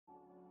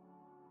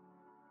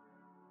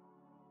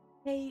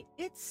Hey,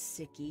 it's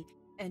Sicky,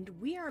 and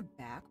we are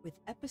back with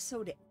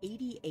episode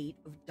 88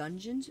 of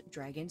Dungeons,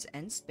 Dragons,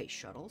 and Space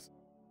Shuttles.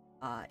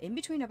 In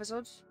between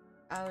episodes,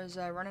 I was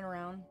running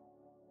around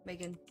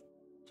making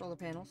solar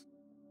panels.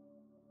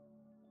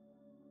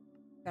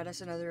 Got us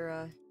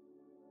another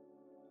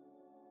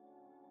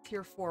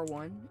tier 4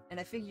 one, and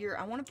I figure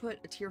I want to put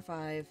a tier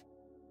 5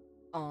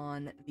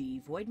 on the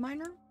Void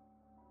Miner,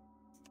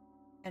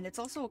 and it's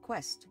also a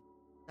quest,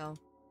 so...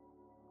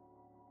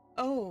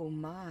 Oh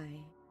my...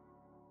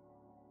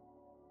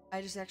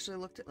 I just actually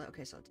looked at...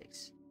 Okay, so it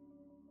takes...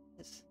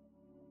 this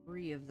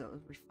 3 of those.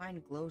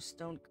 Refined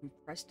glowstone,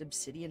 compressed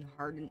obsidian,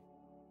 hardened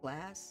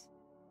glass.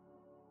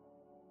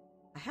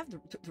 I have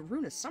the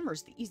rune of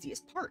summer's the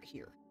easiest part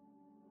here.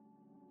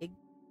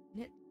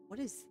 Ignit... What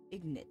is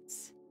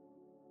ignites?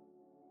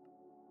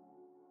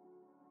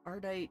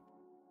 Ardite,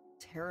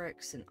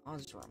 Terex, and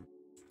Osram.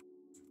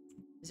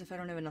 As if I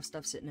don't have enough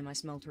stuff sitting in my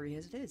smeltery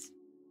as it is.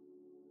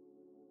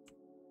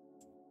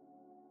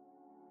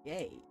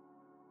 Yay.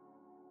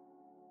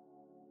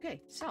 Okay,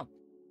 so.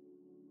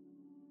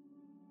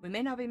 We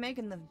may not be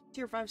making the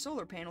tier 5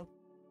 solar panel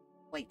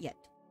quite yet.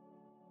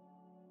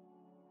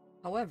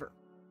 However,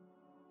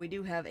 we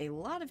do have a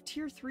lot of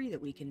tier 3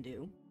 that we can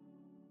do.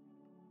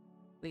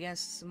 We got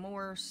some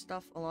more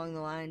stuff along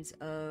the lines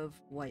of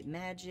white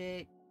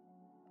magic.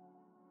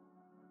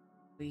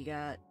 We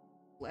got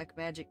black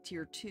magic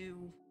tier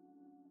 2.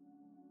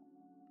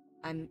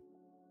 I'm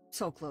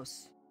so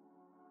close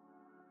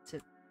to,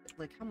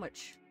 like, how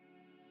much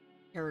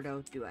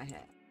peridot do I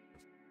have?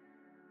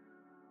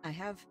 I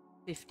have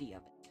 50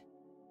 of it.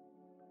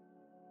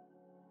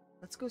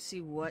 Let's go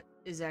see what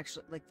is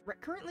actually, like,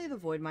 currently the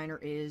Void Miner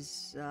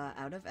is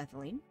out of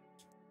ethylene.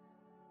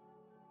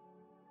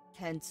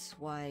 Hence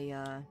why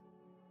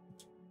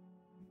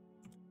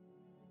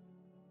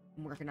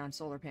I'm working on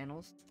solar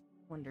panels.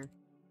 Wonder.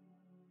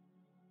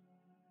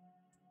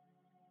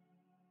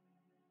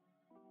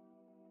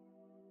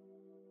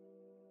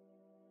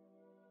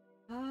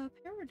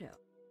 Peridot.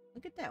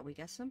 Look at that, we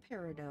got some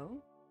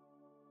peridot.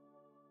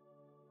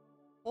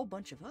 Whole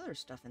bunch of other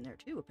stuff in there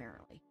too,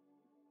 apparently.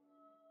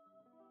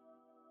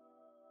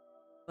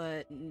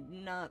 But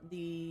not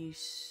the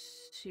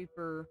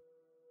super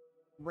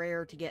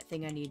rare to get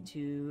thing I need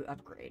to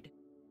upgrade.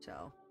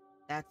 So,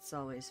 that's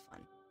always fun.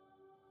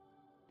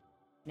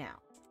 Now,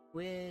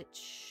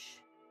 which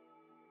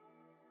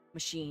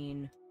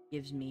machine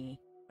gives me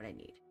what I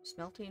need?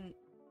 Smelting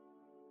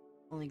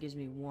only gives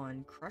me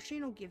 1.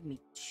 Crushing will give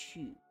me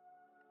 2.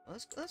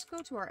 Let's go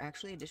to our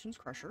actually additions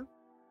crusher.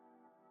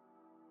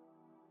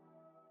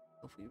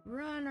 If we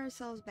run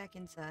ourselves back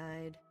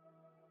inside,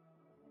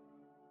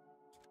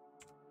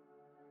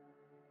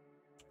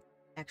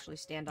 actually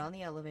stand on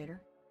the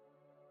elevator.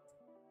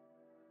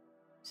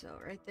 So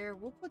right there,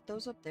 we'll put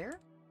those up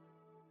there.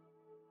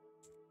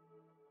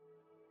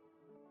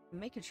 I'm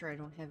making sure I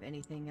don't have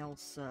anything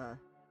else. Oh,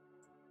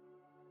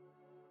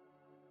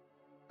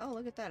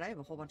 look at that! I have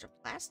a whole bunch of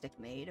plastic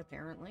made,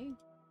 apparently.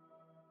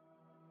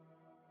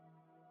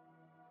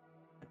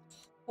 A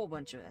whole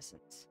bunch of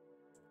essence.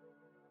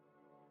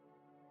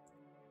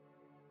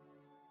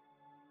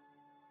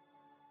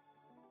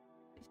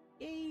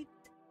 8.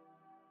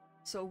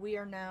 So we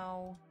are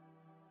now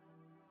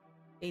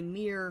a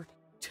mere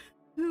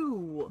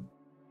 2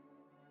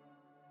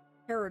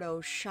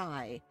 peridot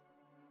shy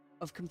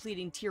of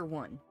completing tier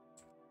 1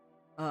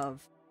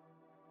 of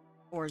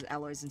ores,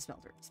 alloys, and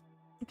smelters.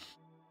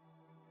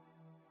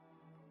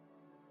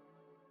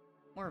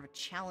 More of a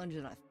challenge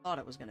than I thought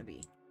it was going to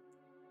be.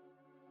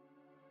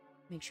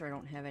 Make sure I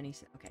don't have any...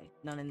 Okay,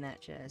 none in that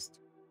chest.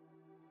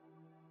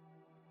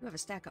 I have a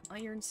stack of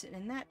iron sitting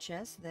in that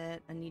chest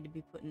that I need to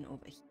be putting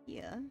over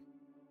here.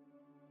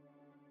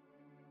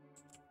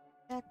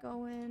 That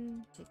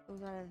going. Take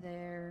those out of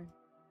there.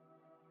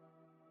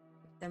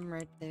 Put them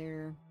right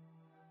there.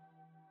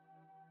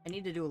 I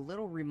need to do a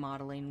little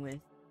remodeling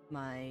with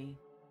my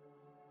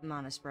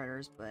mana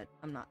spreaders, but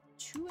I'm not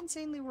too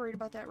insanely worried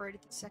about that right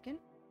at the second.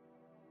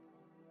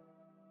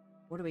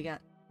 What do we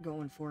got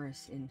going for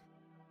us in...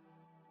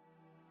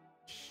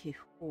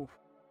 Oh.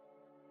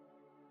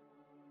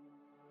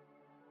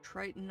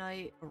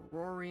 Tritonite,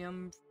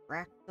 Aurorium,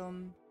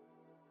 Fractum.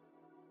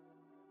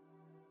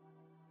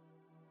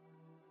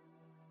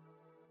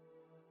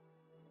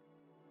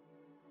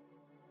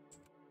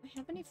 Do I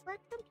have any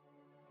Fractum?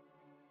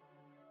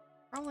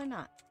 Probably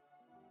not.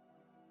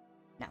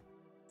 No.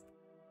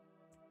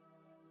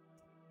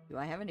 Do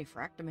I have any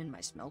Fractum in my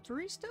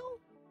smeltery still?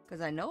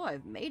 Because I know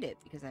I've made it,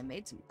 because I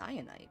made some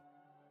Thionite.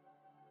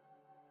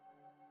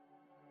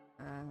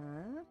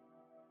 I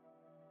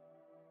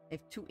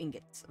have 2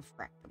 ingots of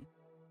Fractum.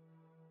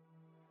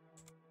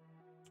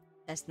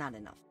 That's not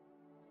enough.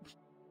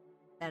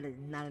 That is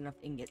not enough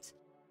ingots.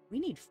 We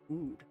need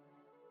food.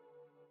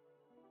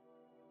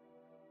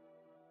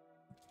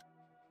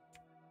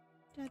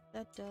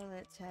 Let's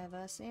have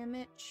a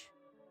sandwich.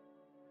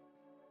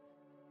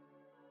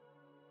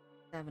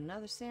 Let's have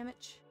another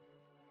sandwich.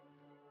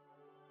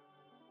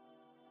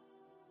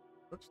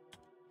 Whoops.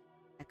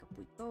 Back up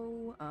we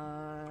go.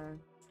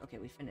 Okay,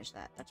 we finished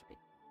that. That's right.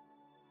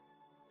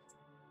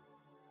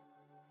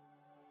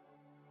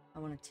 I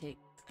want to take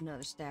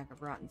another stack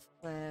of rotten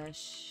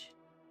flesh.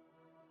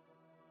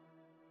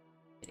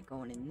 Get it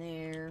going in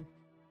there.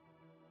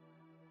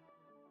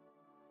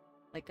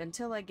 Like,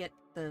 until I get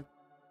the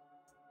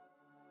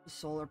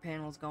solar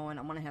panels going,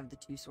 I'm gonna have the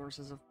 2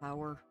 sources of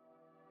power.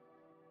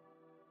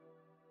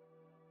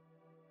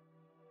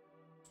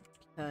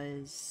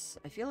 Because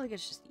I feel like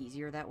it's just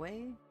easier that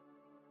way.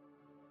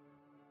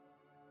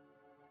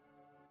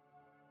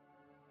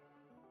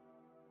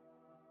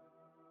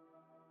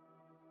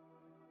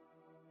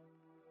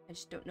 I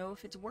just don't know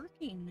if it's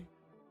working.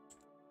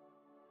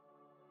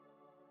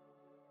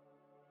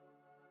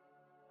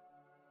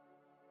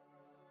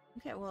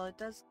 Okay, well, it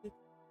does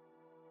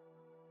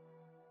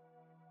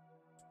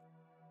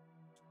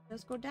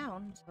go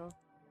down, so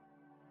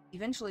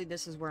eventually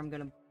this is where I'm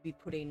gonna be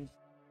putting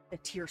a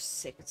tier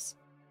 6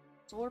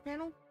 solar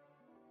panel.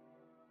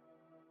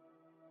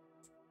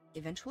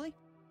 Eventually.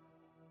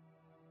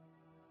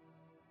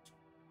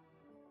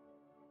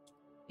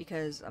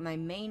 Because my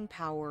main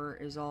power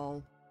is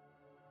all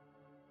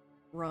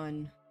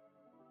run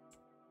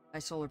by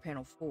solar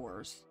panel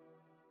 4s,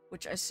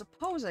 which I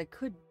suppose I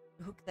could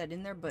hook that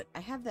in there, but I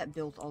have that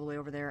built all the way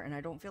over there, and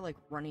I don't feel like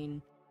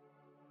running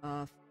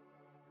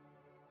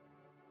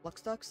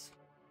flux ducts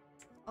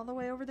all the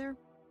way over there.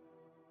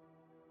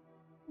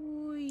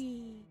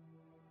 Whee.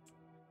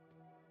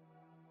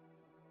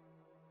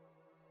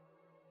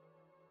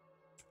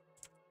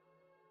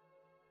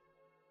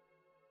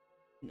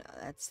 No,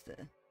 that's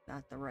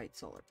not the right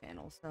solar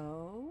panel,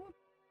 so...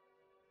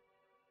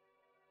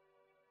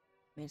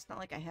 I mean, it's not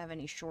like I have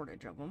any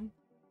shortage of them.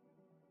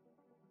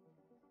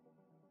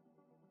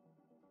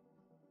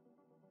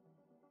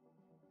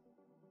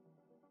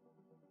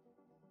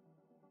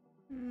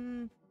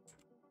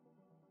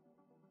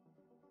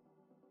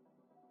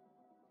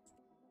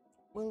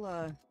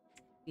 We'll,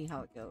 see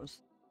how it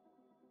goes.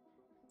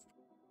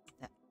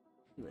 That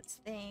do its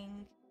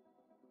thing.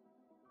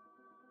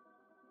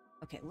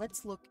 Okay,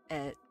 let's look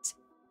at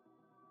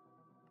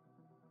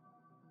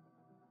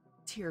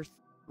tier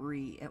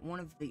 3 at one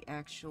of the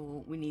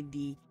actual... We need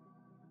the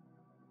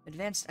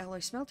advanced alloy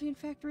smelting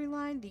factory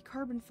line, the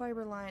carbon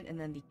fiber line, and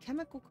then the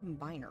chemical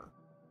combiner.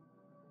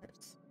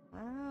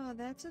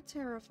 That's a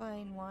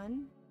terrifying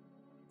one.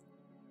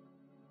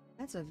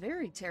 That's a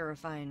very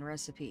terrifying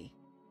recipe.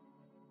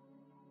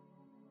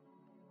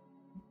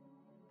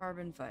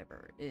 Carbon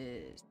fiber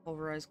is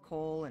pulverized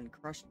coal and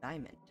crushed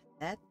diamond.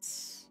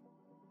 That's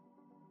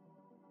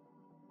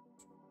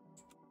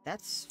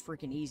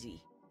freaking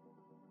easy.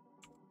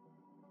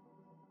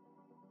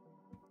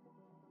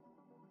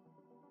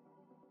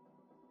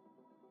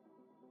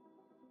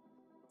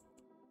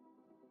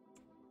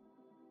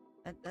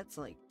 That's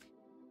like...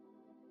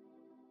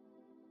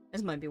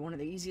 This might be one of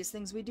the easiest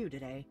things we do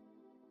today.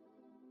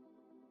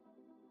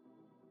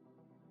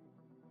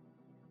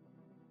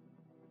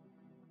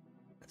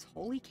 That's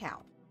holy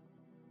cow.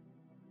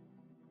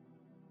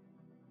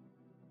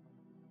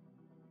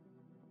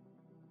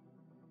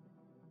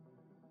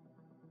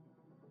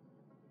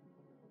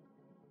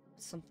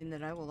 Something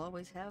that I will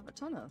always have a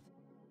ton of.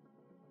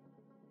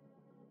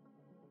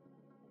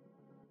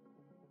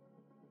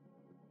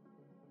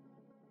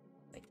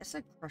 Wait, that's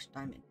like crushed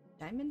diamond.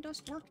 Diamond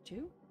dust work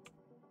too?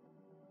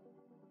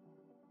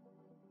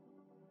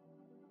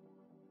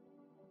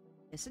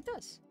 Yes, it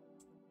does.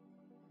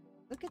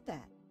 Look at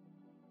that.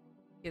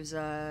 Gives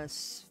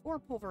us 4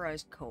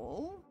 pulverized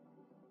coal.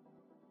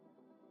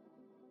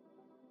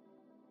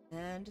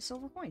 And a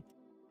silver coin.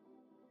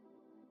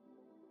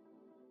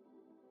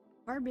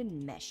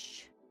 Carbon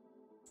mesh.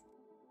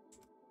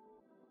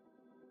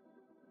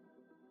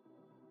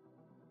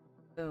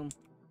 Boom.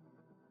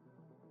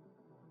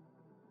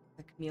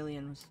 The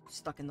chameleon was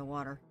stuck in the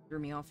water. Threw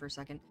me off for a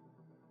second.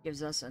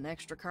 Gives us an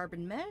extra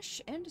carbon mesh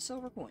and a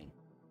silver coin.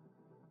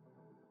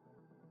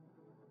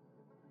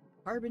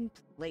 Carbon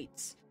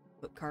plates.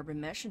 Put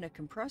carbon mesh in a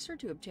compressor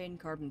to obtain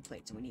carbon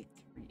plates. And we need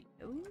 3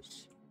 of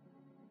those.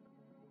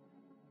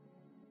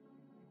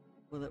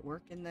 Will it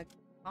work in the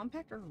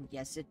compactor?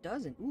 Yes, it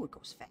does. And ooh, it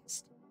goes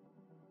fast.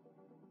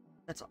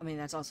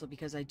 That's also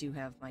because I do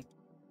have my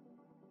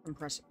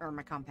compressor or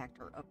my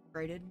compactor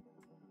upgraded.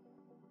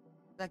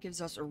 That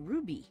gives us a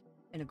ruby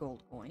and a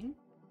gold coin.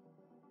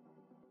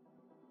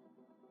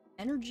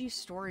 Energy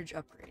storage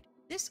upgrade.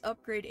 This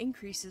upgrade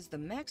increases the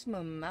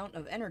maximum amount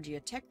of energy a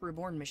Tech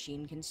Reborn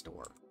machine can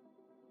store.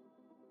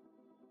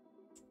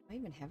 Do I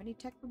even have any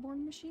Tech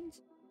Reborn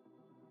machines?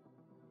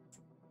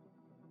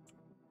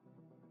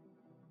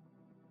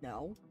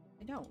 No,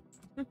 I don't.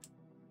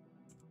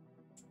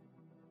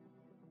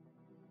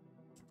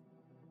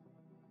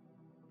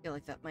 Feel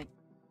like that might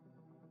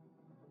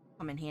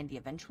come in handy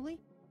eventually.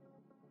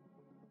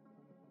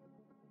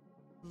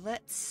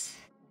 Let's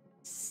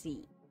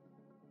see.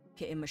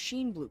 Okay, a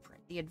machine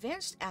blueprint. The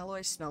Advanced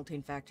Alloy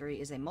Smelting Factory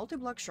is a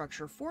multi-block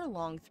structure 4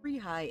 long, 3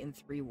 high, and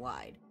 3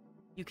 wide.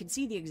 You can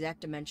see the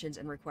exact dimensions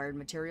and required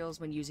materials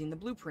when using the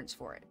blueprints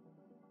for it.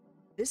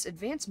 This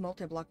advanced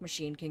multi-block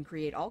machine can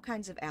create all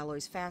kinds of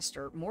alloys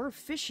faster, more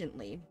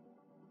efficiently,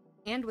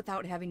 and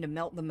without having to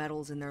melt the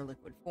metals in their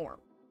liquid form.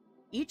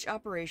 Each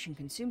operation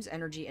consumes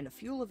energy and a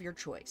fuel of your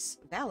choice.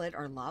 Valid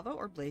are lava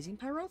or blazing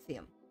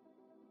pyrotheum.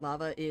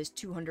 Lava is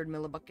 200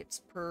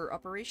 millibuckets per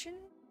operation.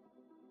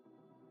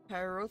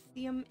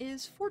 Pyrotheum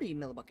is 40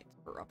 millibuckets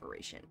per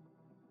operation.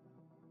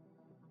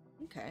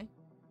 Okay.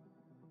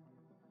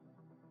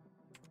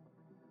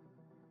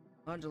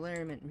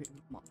 Modularium and...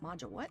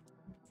 Module what?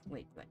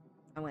 Wait.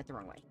 I went the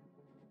wrong way.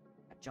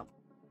 I jumped.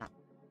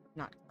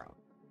 Not crowd.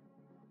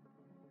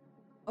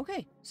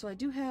 Okay, so I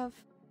do have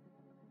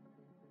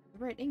the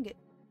right ingot.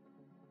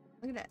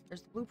 Look at that.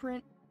 There's the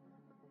blueprint.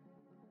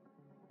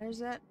 There's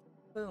that.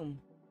 Boom.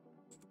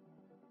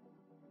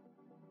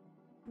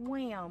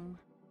 Wham.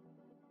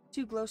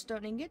 2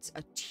 glowstone ingots,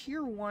 a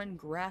tier 1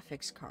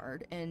 graphics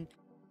card, and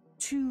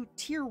 2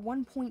 tier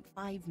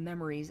 1.5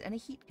 memories and a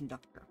heat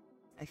conductor.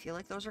 I feel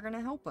like those are going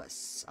to help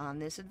us on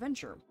this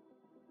adventure.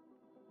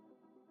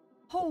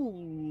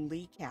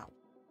 Holy cow.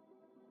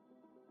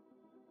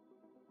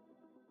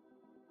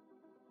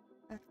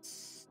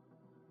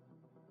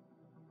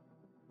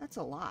 That's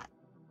a lot.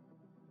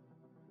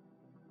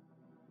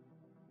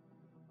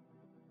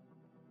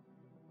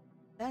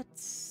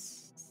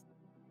 That's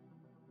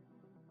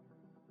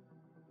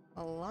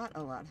a lot.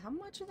 How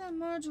much of that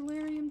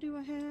modularium do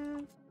I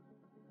have?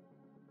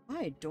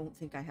 I don't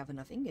think I have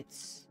enough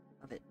ingots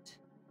of it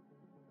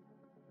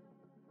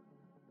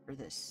for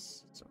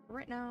this. So for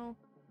right now,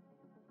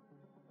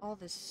 all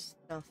this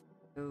stuff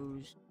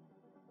goes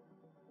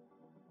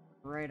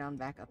right on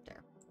back up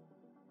there.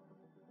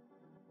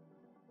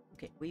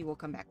 Okay, we will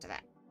come back to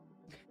that.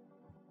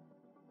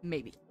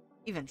 Maybe.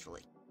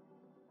 Eventually.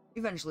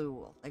 Eventually we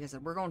will. Like I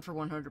said, we're going for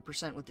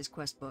 100% with this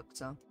quest book,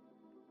 so...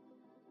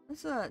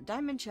 This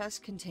diamond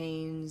chest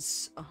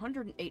contains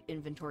 108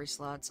 inventory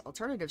slots.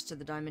 Alternatives to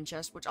the diamond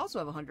chest, which also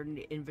have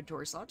 108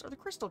 inventory slots, are the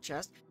crystal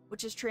chest,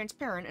 which is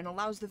transparent and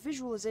allows the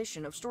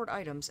visualization of stored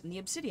items, and the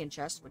obsidian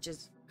chest, which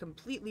is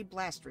completely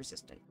blast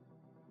resistant.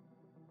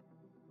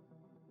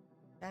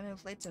 Diamond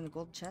plates and the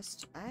gold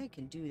chest. I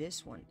can do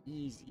this one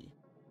easy.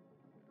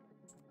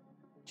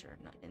 Sure,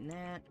 not in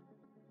that.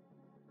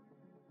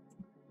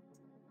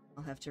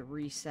 I'll have to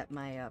reset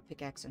my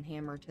pickaxe and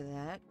hammer to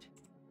that.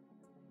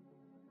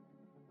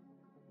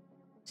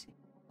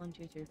 1,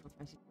 2, 3, 4,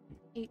 5, 6, 7,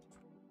 8.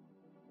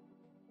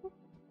 Oop.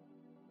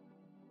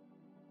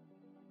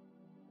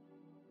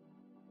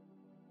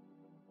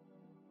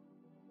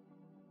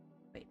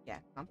 Wait, yeah,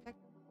 compact.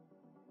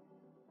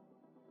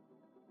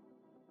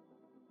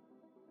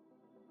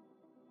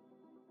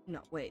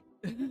 No, wait.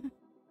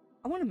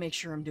 I want to make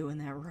sure I'm doing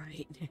that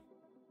right.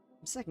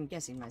 I'm second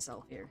guessing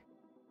myself here.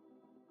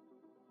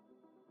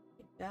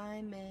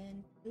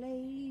 Diamond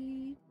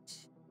plate.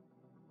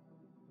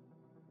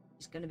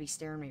 He's gonna be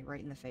staring me right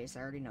in the face.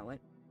 I already know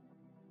it.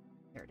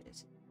 There it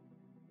is.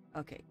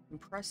 Okay,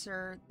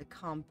 compressor.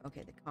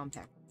 Okay, the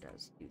compact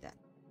does do that.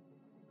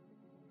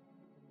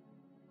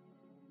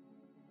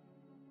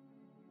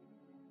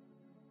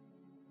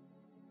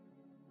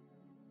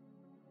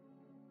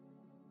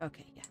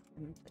 Okay, yeah.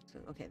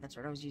 Okay, that's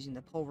right. I was using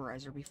the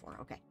pulverizer before.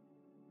 Okay.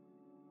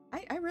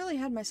 I really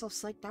had myself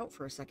psyched out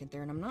for a second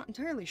there, and I'm not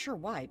entirely sure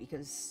why,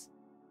 because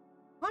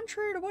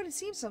contrary to what it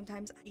seems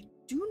sometimes, I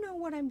do know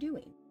what I'm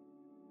doing.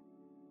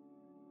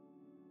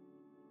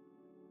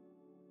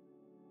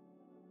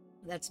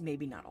 That's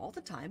maybe not all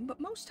the time,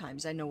 but most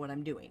times I know what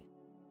I'm doing.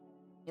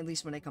 At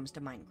least when it comes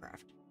to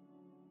Minecraft.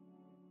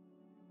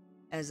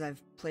 As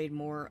I've played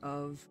more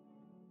of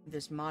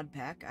this mod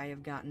pack, I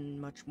have gotten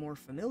much more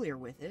familiar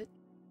with it.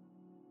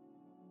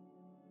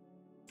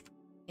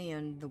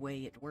 And the way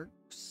it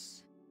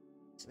works.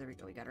 So there we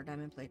go, we got our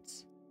diamond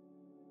plates.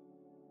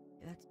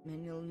 Yeah, that's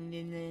manual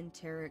linen,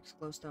 Terex,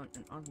 glowstone,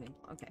 and osmium.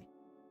 Okay.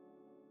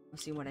 I'll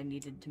see what I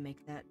needed to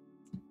make that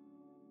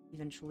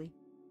eventually.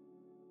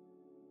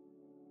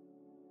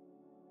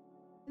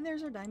 And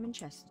there's our diamond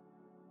chest.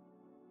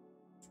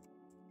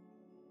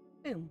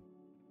 Boom.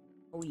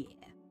 Oh yeah.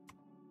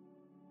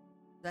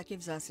 That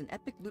gives us an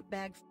epic loot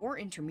bag, 4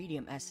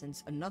 intermedium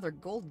essence, another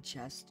gold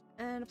chest,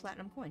 and a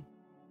platinum coin.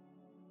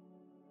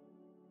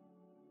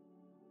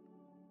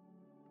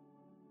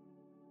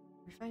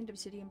 Refined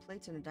obsidian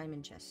plates and a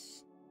diamond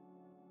chest.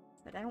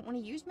 But I don't want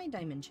to use my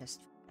diamond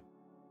chest for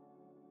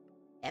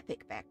that.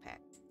 Epic backpack.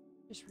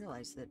 Just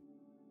realized that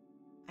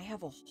I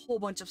have a whole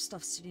bunch of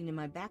stuff sitting in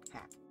my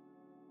backpack.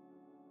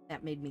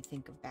 That made me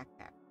think of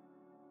backpack.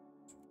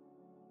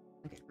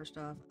 Okay, first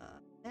off,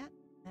 that.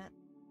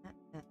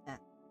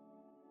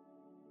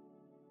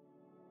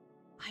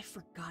 I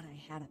forgot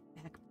I had a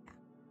backpack.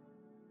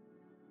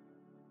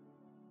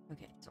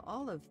 Okay, so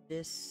all of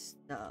this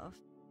stuff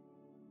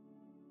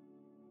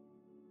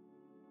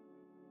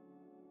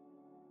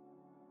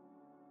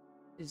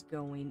is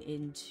going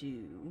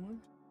into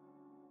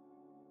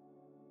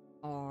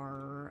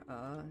our,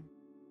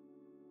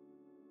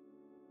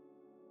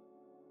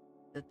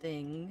 the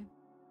thing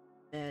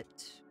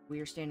that we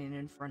are standing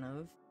in front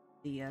of,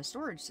 the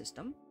storage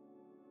system.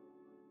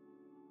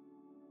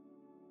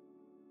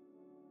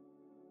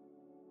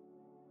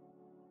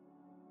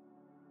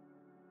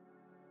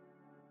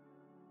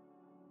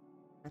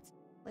 That's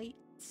the plate.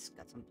 plates.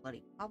 Got some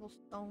bloody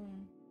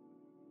cobblestone.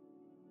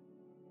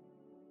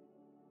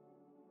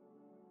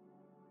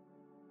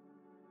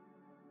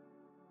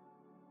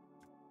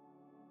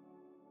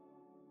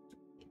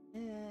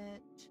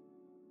 It.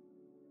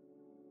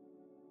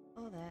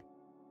 All that.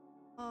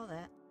 All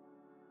that.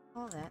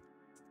 All that.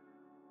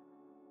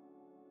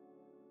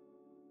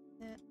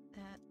 That.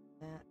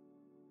 That.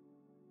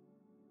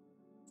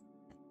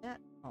 That.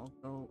 I'll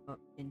go up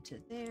into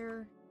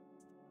there.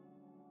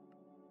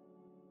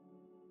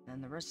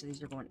 And the rest of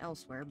these are going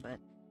elsewhere, but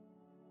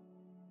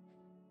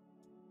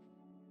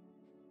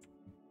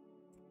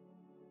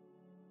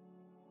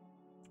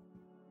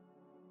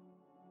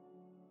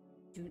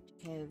don't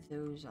have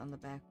those on the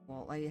back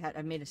wall.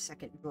 I made a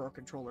second drawer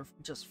controller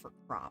just for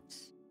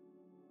crops.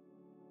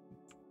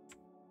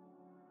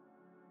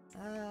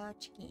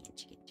 Chicken.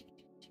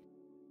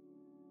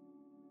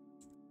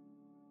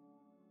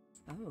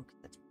 Oh,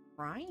 that's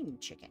prime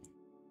chicken.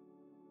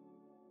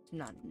 It's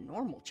not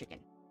normal chicken.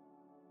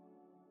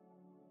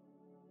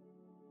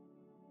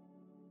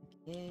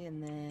 Okay,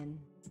 and then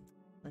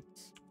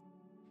let's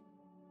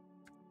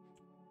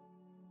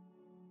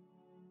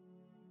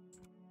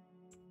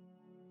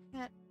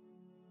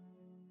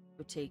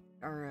we'll take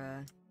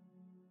our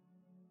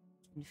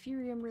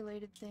inferium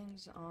related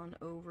things on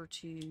over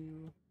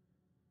to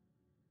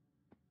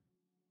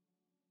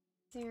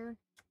there,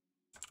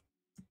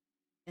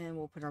 and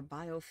we'll put our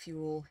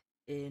biofuel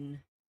in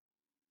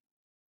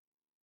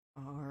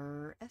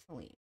our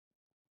ethylene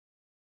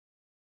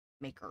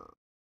maker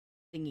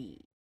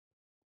thingy.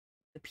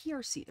 The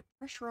PRC, the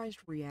pressurized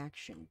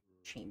reaction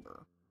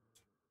chamber.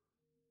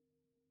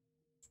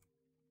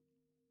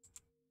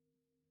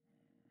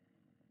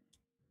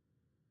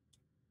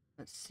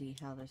 Let's see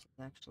how this is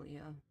actually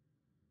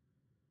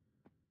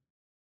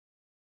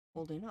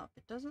holding up.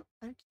 It doesn't,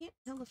 I can't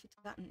tell if it's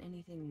gotten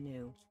anything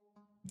new.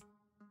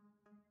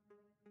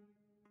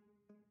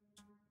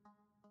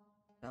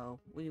 So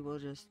we will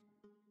just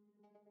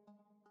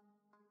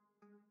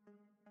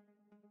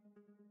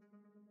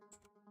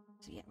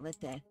so yeah,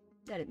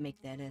 let it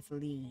make that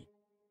ethylene.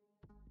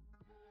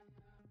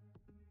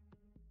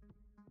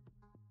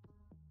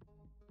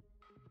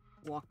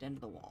 Walked into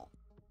the wall.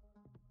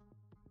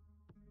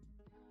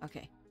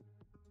 Okay.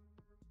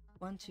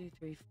 1, 2,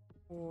 3,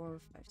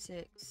 4, 5,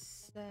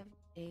 6, 7,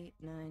 8,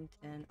 9,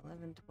 10,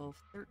 11, 12,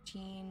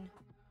 13.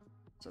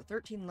 So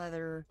 13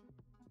 leather.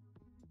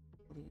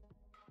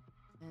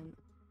 And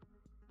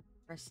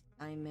pressed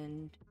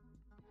diamond.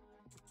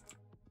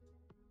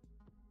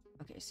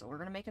 Okay, so we're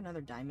gonna make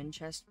another diamond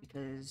chest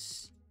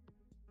because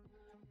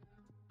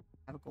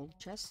I have a gold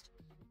chest.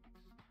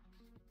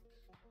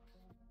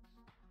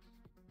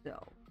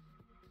 So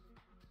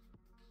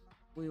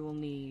we will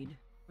need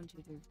 1,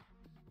 2, 3,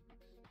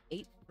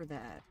 8 for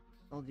that.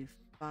 I'll do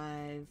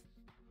 5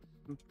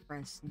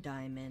 compressed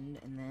diamond,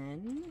 and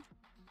then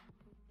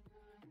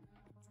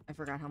I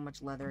forgot how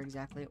much leather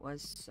exactly it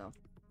was, so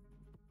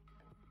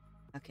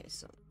okay,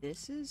 so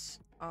this is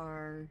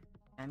our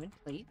diamond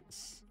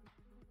plates.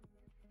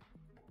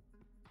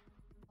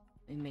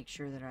 Let me make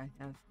sure that I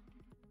have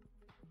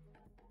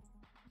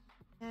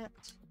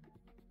that.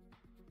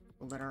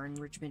 We'll let our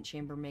enrichment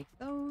chamber make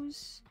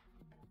those.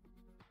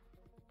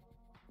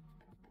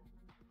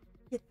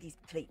 Get these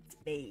plates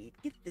made.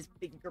 Get this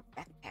bigger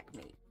backpack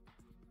made.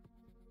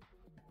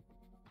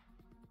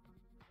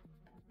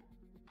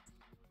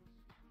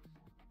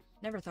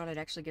 Never thought I'd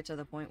actually get to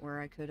the point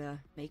where I could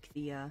make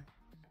the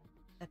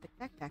epic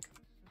backpack.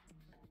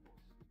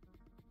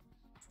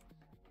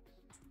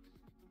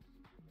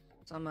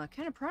 So I'm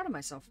kind of proud of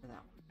myself for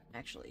that,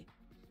 actually.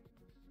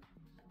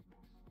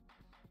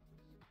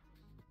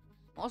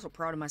 I'm also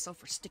proud of myself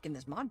for sticking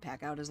this mod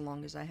pack out as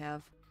long as I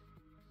have.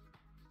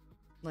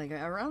 Like,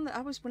 around the,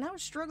 when I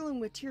was struggling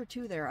with tier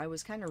 2 there, I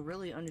was kind of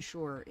really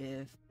unsure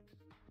if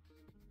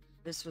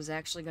this was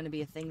actually going to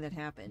be a thing that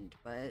happened,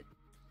 but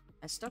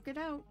I stuck it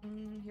out,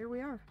 and here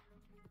we are.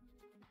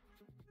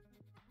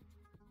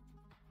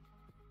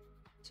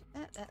 So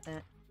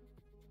that.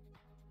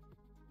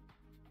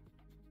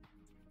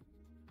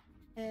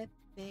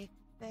 Epic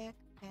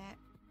backpack.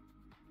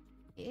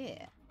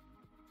 Yeah.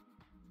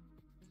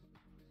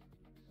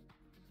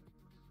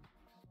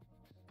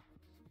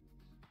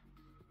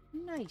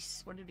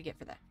 Nice. What did we get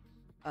for that?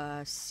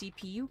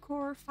 CPU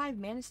core, 5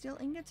 mana steel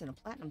ingots, and a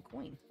platinum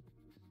coin.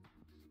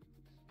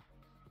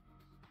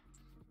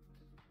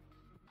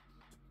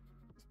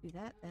 Let's do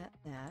that.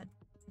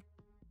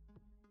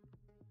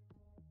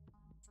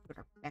 Put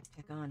our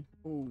backpack on.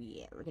 Oh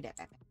yeah, look at that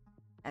backpack.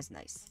 That's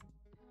nice.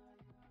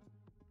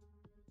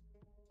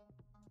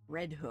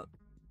 Red Hook.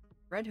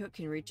 Red Hook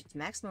can reach its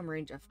maximum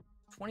range of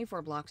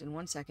 24 blocks in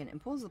 1 second and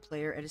pulls the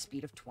player at a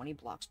speed of 20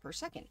 blocks per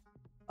second.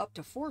 Up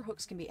to 4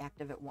 hooks can be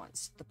active at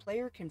once. The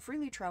player can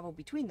freely travel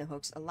between the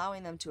hooks,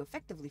 allowing them to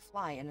effectively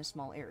fly in a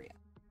small area.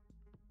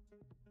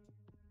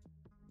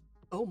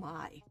 Oh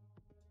my.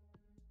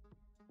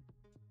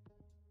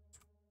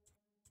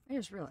 I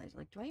just realized,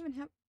 like, do I even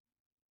have...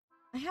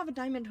 I have a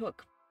diamond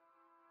hook.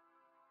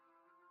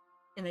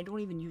 And I don't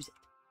even use it.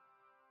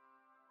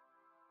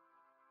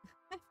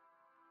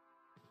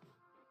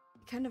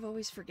 kind of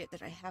always forget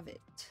that I have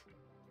it.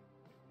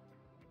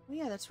 Oh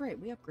yeah, that's right.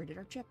 We upgraded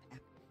our jetpack.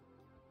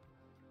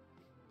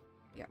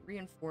 We got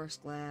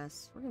reinforced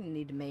glass. We're gonna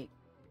need to make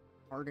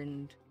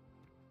hardened.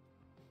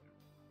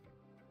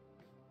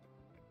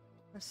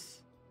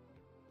 Let's...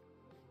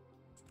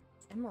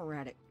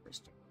 Emeradic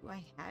crystal. Do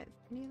I have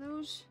any of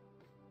those?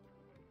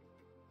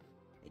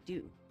 I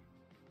do.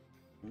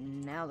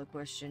 Now the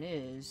question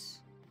is...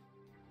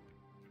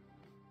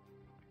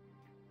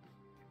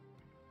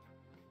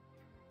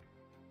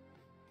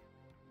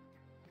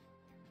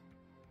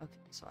 Okay,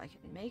 so I can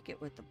make it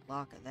with the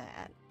block of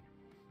that.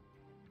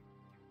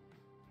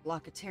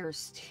 Block of terra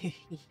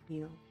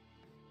steel.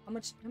 How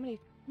much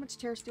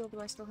terra steel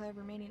do I still have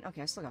remaining?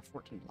 Okay, I still got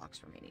 14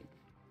 blocks remaining.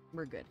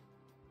 We're good.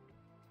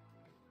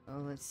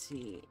 Oh, let's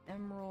see.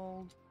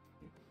 Emerald.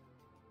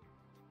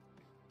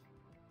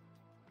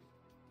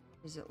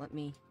 Does it let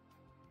me...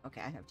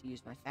 Okay, I have to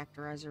use my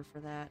factorizer for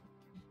that.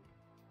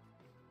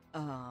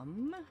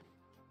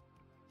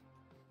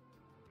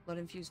 Blood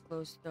infused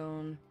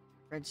glowstone,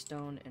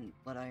 redstone, and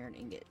blood iron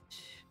ingot.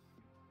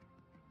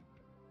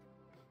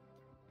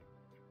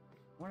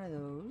 One of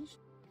those.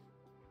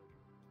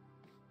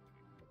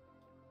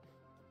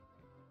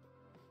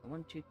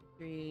 1, 2,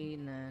 3,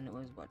 and then it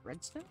was what?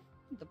 Redstone?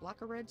 The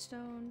block of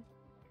redstone.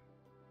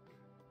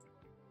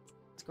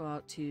 Let's go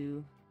out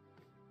to...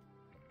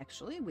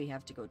 Actually, we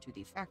have to go to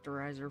the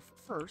factorizer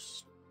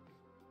first.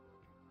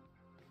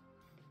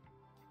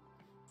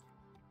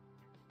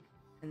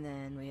 And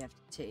then we have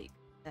to take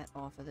that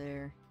off of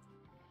there.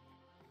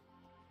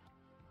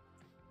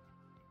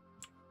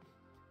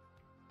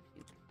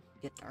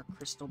 Get our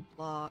crystal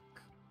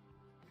block.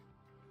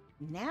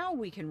 Now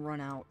we can run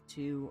out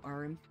to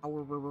our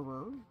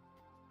empowerer.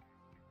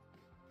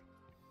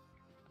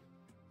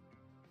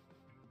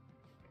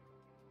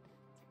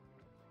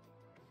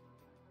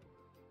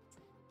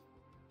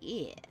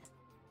 Yeah.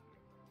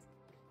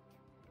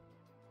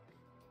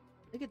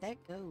 Look at that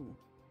go.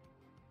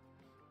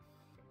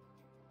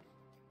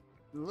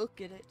 Look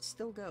at it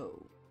still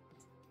go.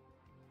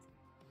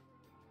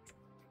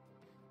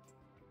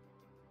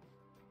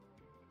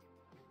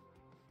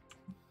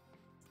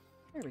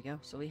 There we go.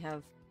 So we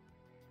have...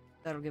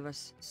 That'll give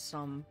us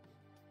some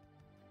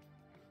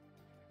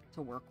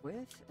to work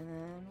with. And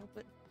then we'll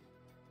put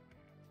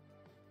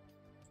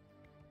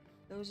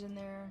those in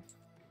there.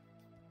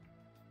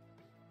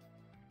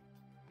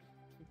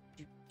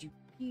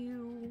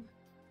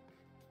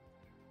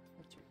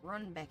 Let's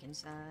run back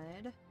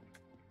inside.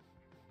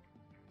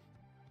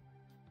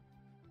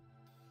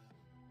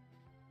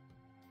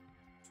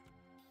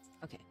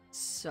 Okay,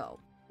 so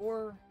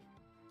for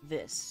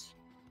this,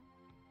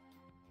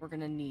 we're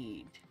gonna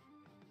need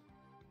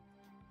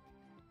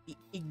the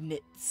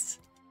ignites.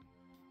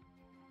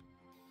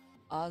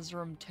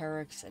 Osram,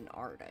 Terex, and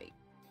Ardite.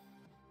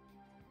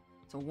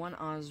 So 1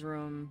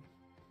 Osram,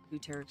 2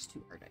 Terex,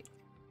 2 Ardite.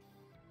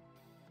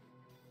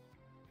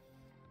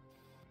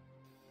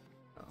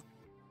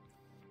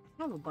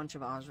 I have a bunch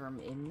of Osram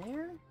in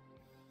there.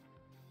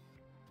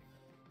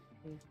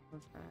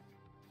 What's that?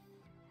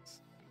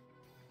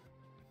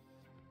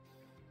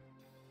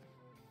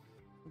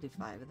 We'll do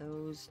 5 of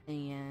those,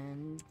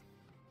 and...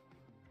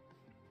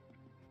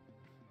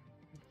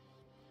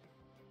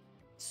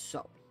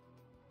 So,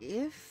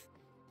 if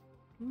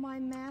my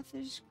math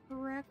is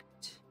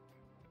correct,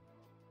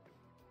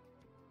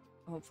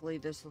 hopefully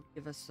this will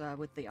give us,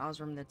 with the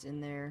Osram that's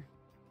in there,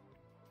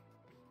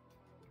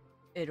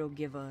 it'll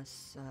give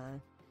us,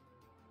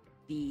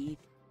 the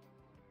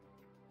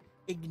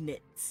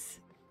ignites,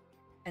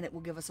 and it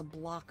will give us a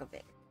block of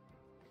it.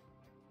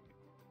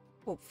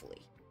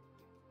 Hopefully.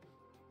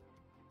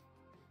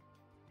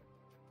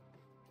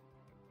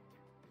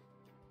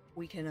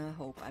 We can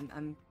hope.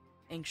 I'm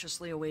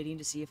anxiously awaiting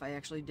to see if I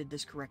actually did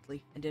this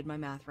correctly and did my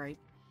math right.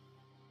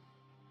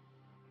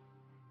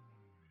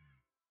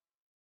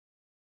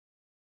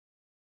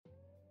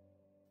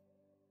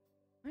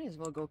 Might as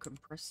well go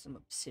compress some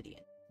obsidian.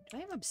 Do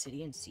I have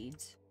obsidian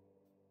seeds?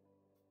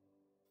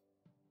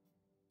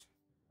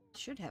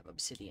 Should have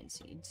obsidian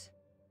seeds.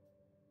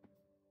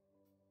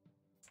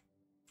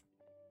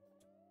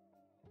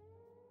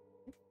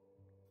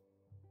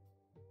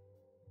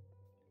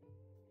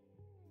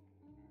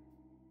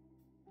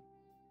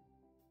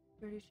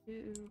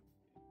 $32.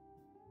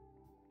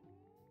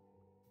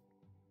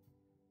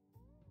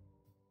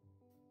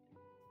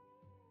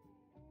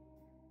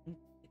 Get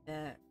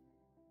that.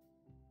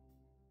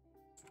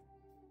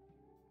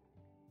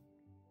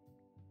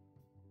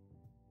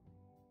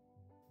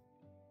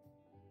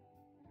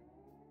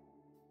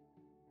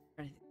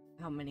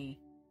 How many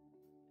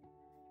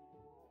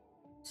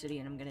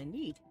obsidian I'm gonna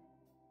need.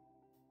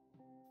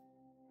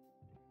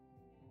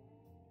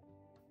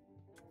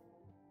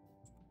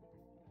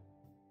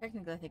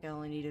 Technically, I think I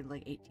only needed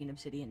like 18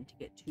 obsidian to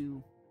get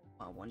to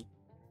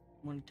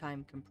one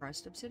time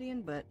compressed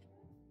obsidian, but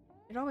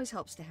it always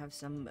helps to have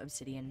some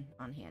obsidian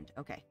on hand.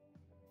 Okay.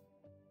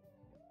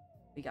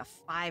 We got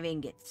 5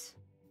 ingots.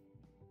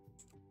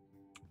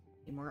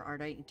 Need more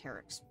Ardite and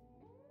Terex.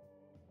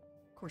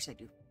 Of course I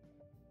do.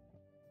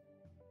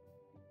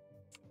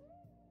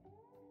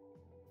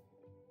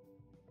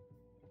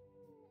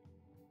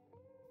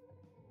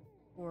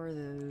 4 of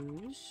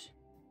those.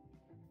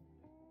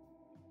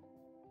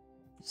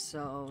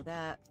 So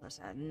that plus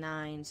add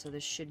 9, so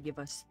this should give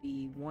us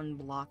the 1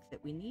 block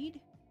that we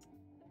need.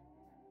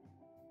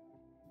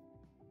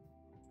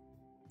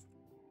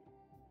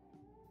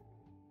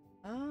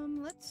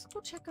 Let's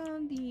go check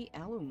on the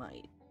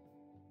alumite.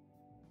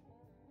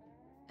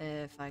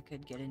 If I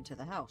could get into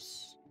the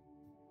house.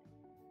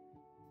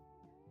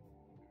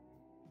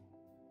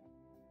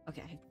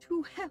 Okay, I have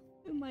 2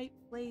 alumite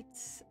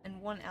plates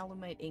and 1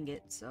 alumite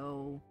ingot,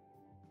 so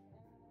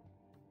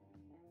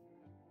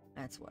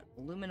that's what?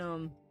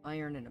 Aluminum,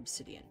 iron, and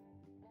obsidian.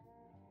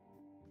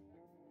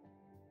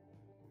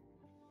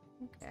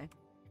 Okay.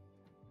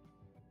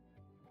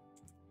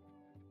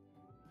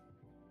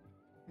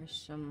 There's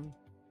some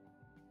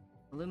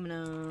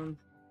aluminum.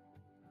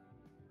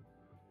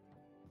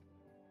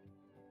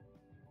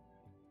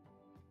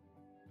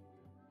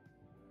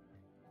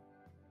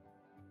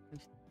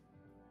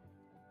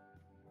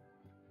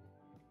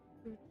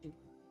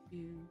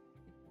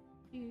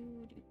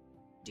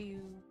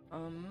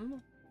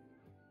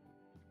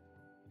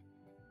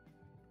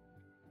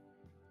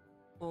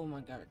 Oh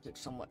my god, it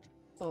takes so much.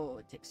 Oh,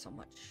 it takes so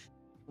much.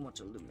 So much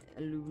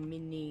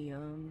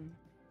aluminium.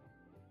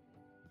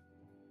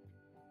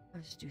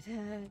 Let's do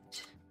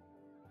that.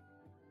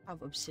 I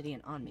have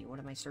obsidian on me. What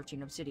am I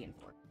searching obsidian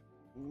for?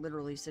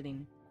 Literally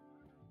sitting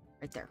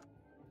right there.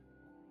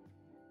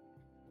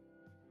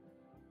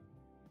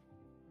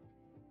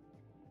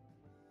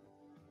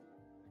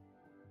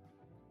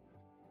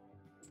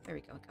 There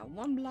we go. Got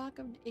 1 block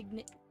of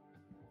ignite.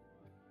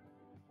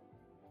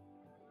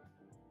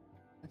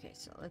 Okay,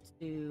 so let's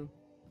do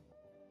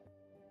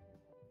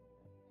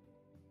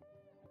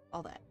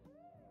all that.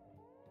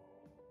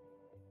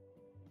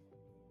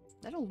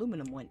 That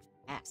aluminum went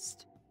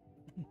fast.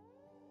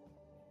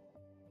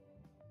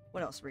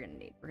 What else are we gonna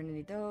need? We're gonna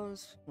need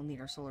those. We'll need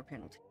our solar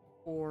panel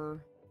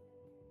 4.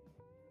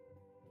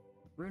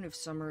 Rune of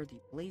Summer, the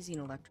Blazing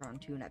Electron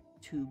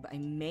tube. I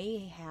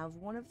may have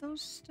one of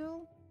those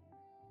still.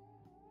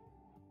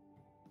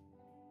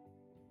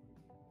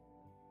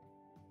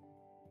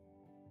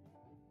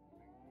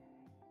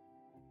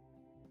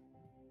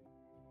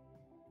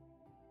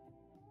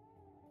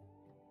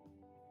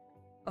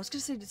 I was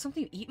gonna say, did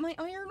something eat my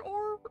iron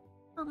ore?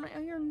 Or my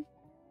iron...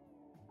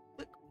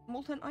 like,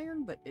 molten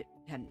iron? But it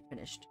hadn't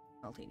finished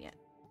melting yet.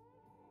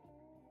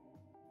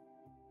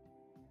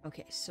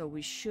 Okay, so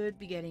we should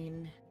be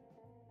getting...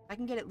 I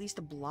can get at least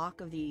a block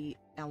of the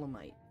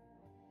alumite.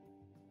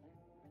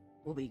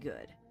 We'll be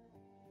good.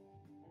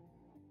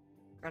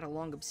 Got how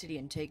long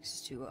obsidian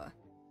takes to,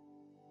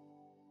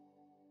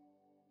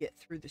 get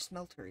through the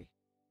smeltery.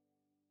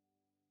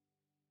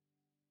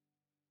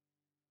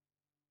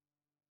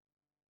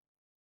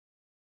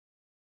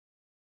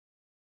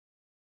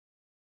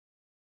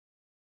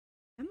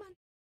 Come on.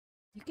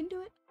 You can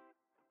do it.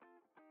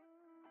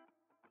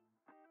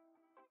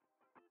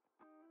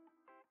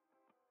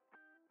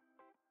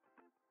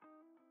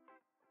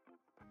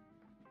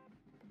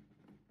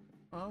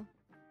 Well...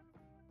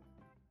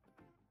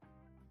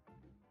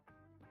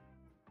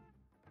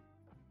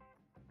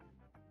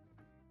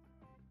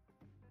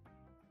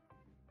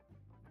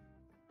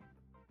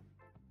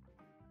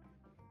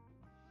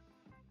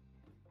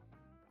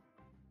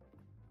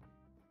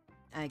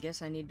 I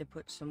guess I need to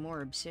put some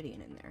more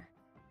obsidian in there.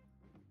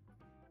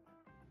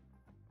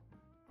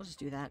 We'll just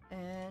do that,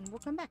 and we'll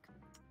come back.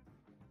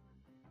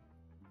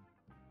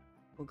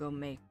 We'll go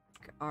make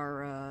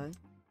our,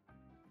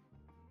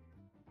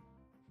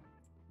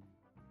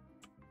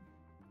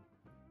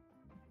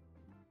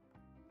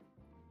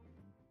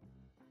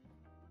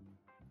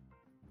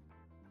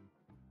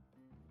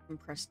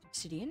 compressed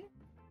obsidian.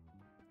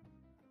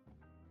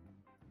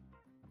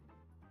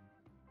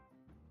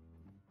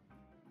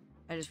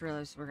 I just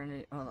realized we're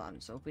gonna... hold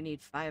on, so if we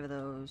need 5 of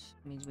those,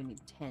 it means we need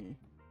 10.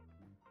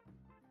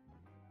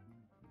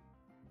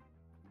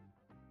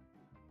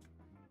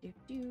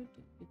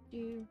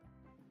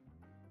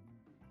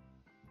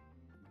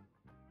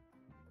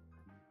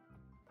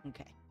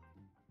 Okay.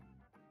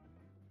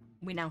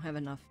 We now have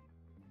enough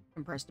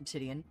compressed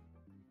obsidian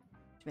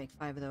to make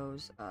 5 of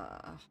those.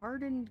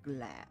 Hardened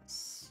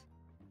glass.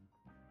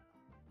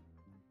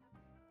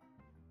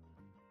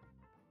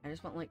 I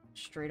just want, like,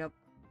 straight up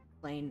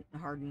plain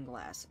hardened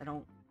glass. I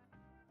don't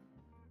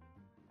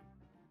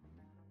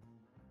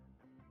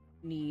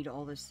need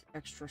all this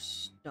extra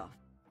stuff.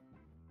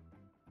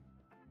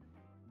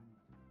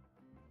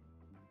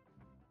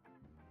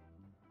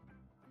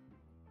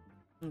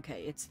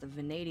 Okay, it's the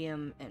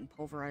vanadium and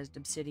pulverized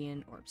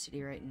obsidian, or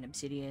obsidiorite and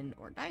obsidian,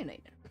 or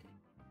dianite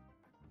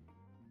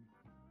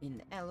in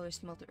the alloy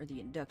smelter or the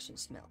induction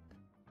smelter.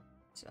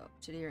 So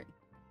obsidiorite.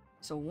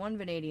 So 1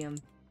 vanadium,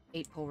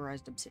 8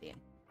 pulverized obsidian.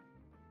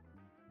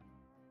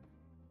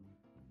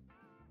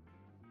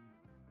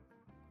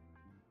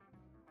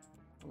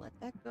 Let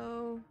that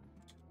go.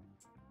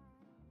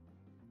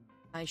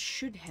 I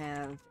should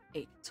have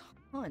a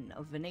ton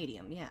of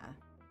vanadium, yeah.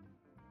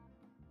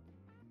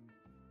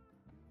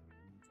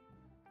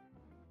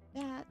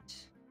 That.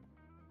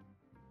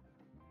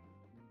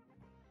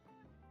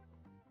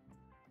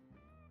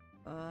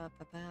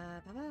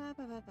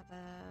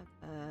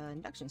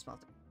 Induction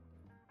smelter.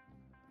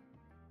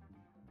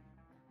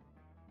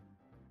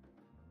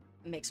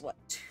 Makes what,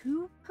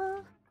 2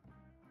 per?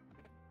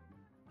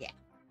 Yeah.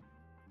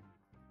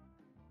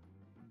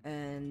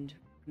 And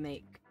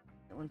make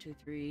 1, 2,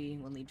 3.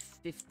 We'll need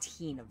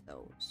 15 of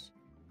those.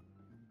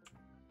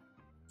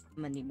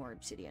 I'm gonna need more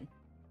obsidian.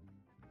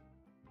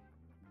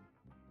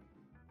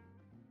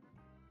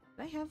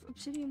 Do I have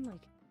obsidian,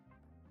 like...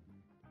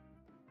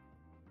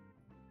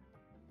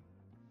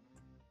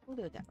 We'll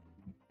do it that way.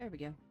 There we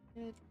go.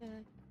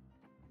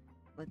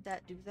 Let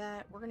that do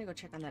that. We're gonna go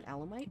check on that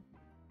alumite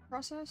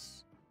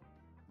process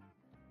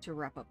to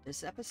wrap up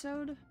this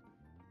episode.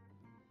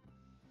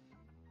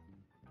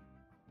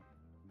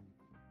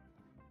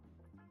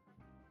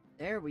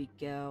 There we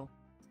go.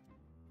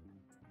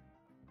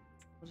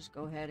 We'll just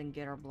go ahead and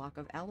get our block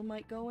of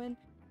alumite going.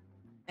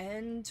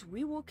 And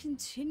we will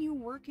continue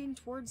working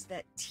towards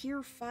that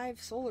tier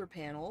 5 solar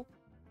panel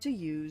to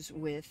use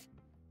with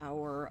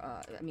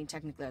our, I mean,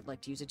 technically I'd like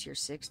to use a tier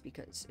 6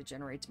 because it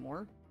generates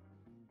more.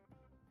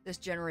 This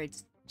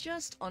generates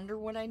just under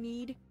what I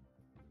need.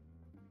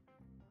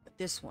 But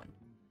this one,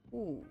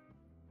 ooh,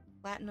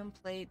 platinum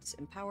plates,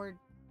 empowered,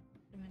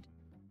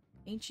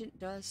 ancient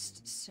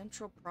dust,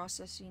 central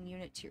processing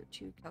unit, tier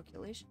 2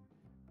 calculation.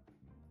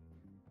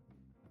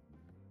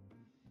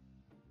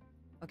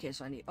 Okay,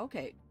 so I need,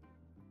 okay,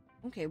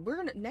 we're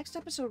gonna, next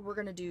episode, we're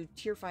gonna do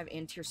tier 5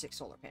 and tier 6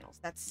 solar panels.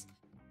 That's,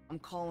 I'm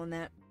calling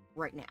that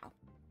right now.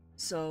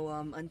 So,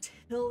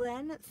 until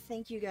then,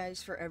 thank you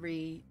guys for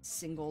every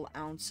single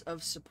ounce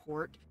of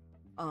support.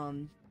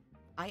 I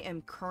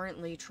am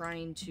currently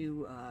trying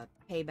to,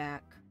 pay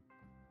back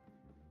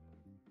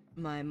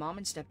my mom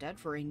and stepdad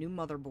for a new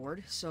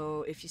motherboard.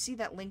 So, if you see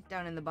that link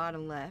down in the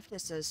bottom left,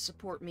 it says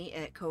support me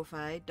at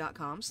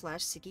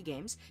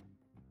ko-fi.com/sickygames.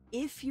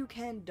 If you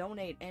can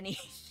donate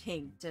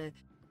anything to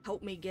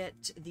help me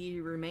get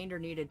the remainder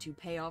needed to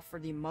pay off for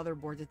the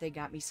motherboard that they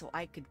got me so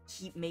I could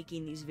keep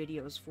making these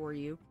videos for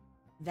you,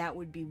 that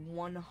would be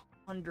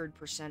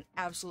 100%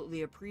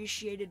 absolutely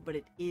appreciated, but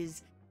it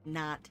is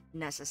not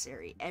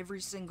necessary.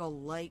 Every single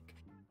like,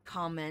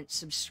 comment,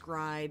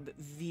 subscribe,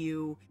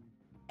 view,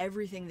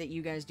 everything that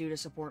you guys do to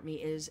support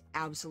me is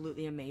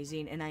absolutely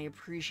amazing, and I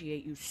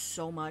appreciate you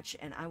so much,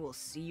 and I will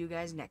see you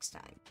guys next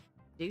time.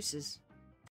 Deuces.